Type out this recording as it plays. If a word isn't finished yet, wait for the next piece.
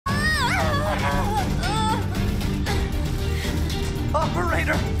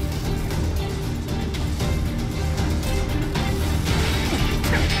Operator!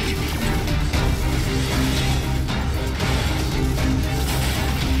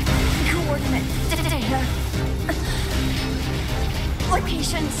 Coordinate data.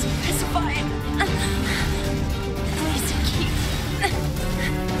 Location specified. Please keep.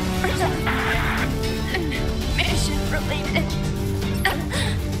 Mission related.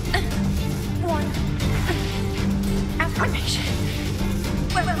 One. Affirmation.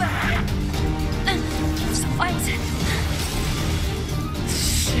 Suffice.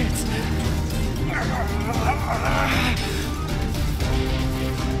 Shit!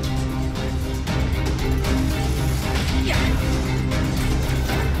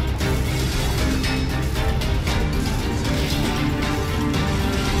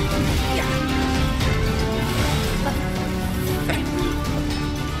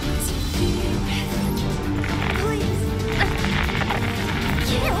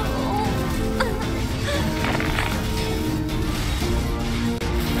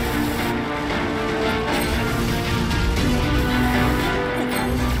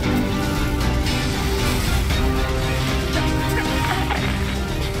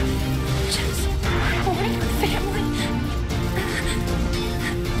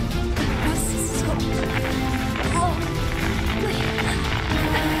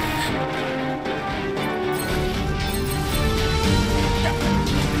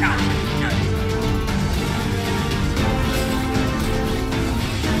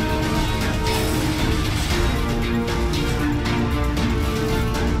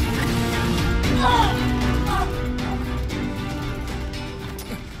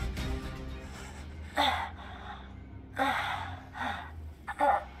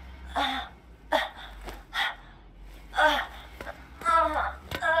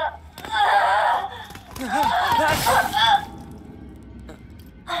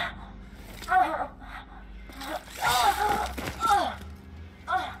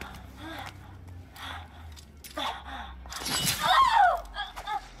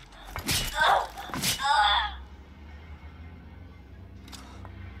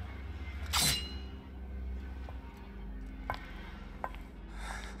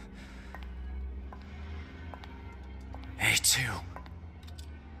 A2.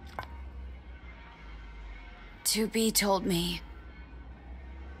 2B told me.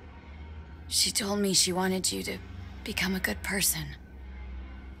 She told me she wanted you to become a good person.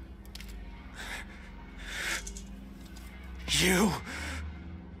 You...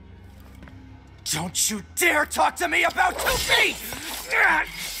 Don't you dare talk to me about 2B!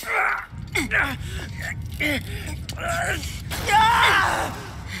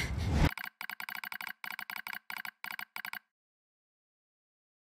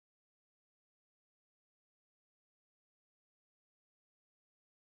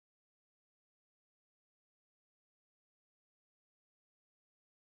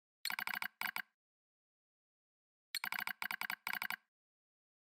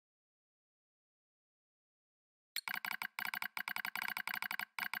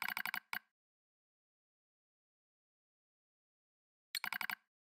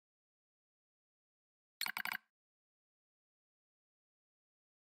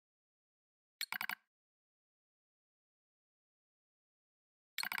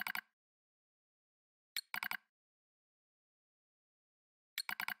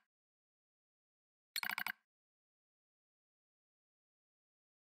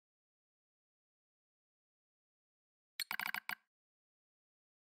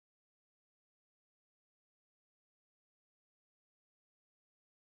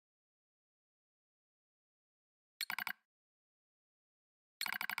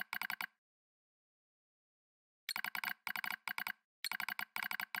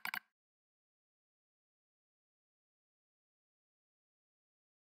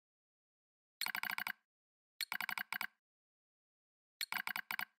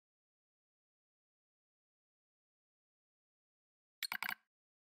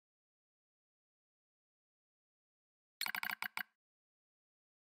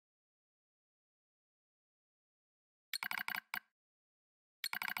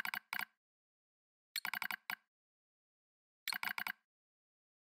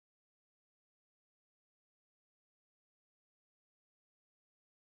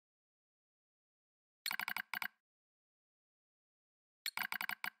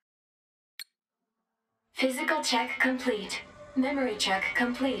 Physical check complete. Memory check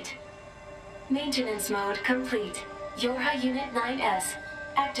complete. Maintenance mode complete. Yorha Unit 9S.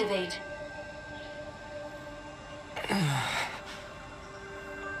 Activate.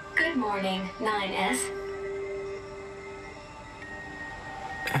 Good morning, 9S.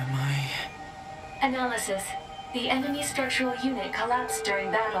 Analysis. The enemy structural unit collapsed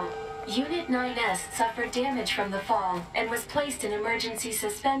during battle. Unit 9S suffered damage from the fall and was placed in emergency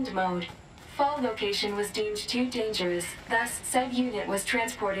suspend mode. Fall location was deemed too dangerous, thus said unit was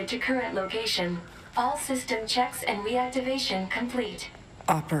transported to current location. All system checks and reactivation complete.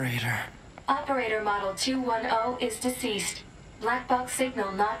 Operator. Operator Model 210 is deceased. Black box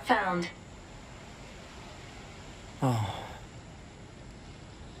signal not found. Oh.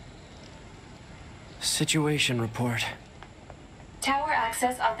 Situation report. Tower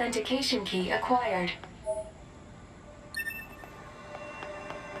access authentication key acquired.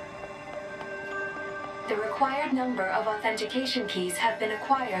 The required number of authentication keys have been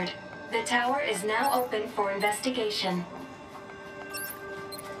acquired. The tower is now open for investigation.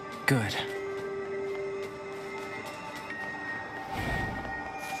 Good.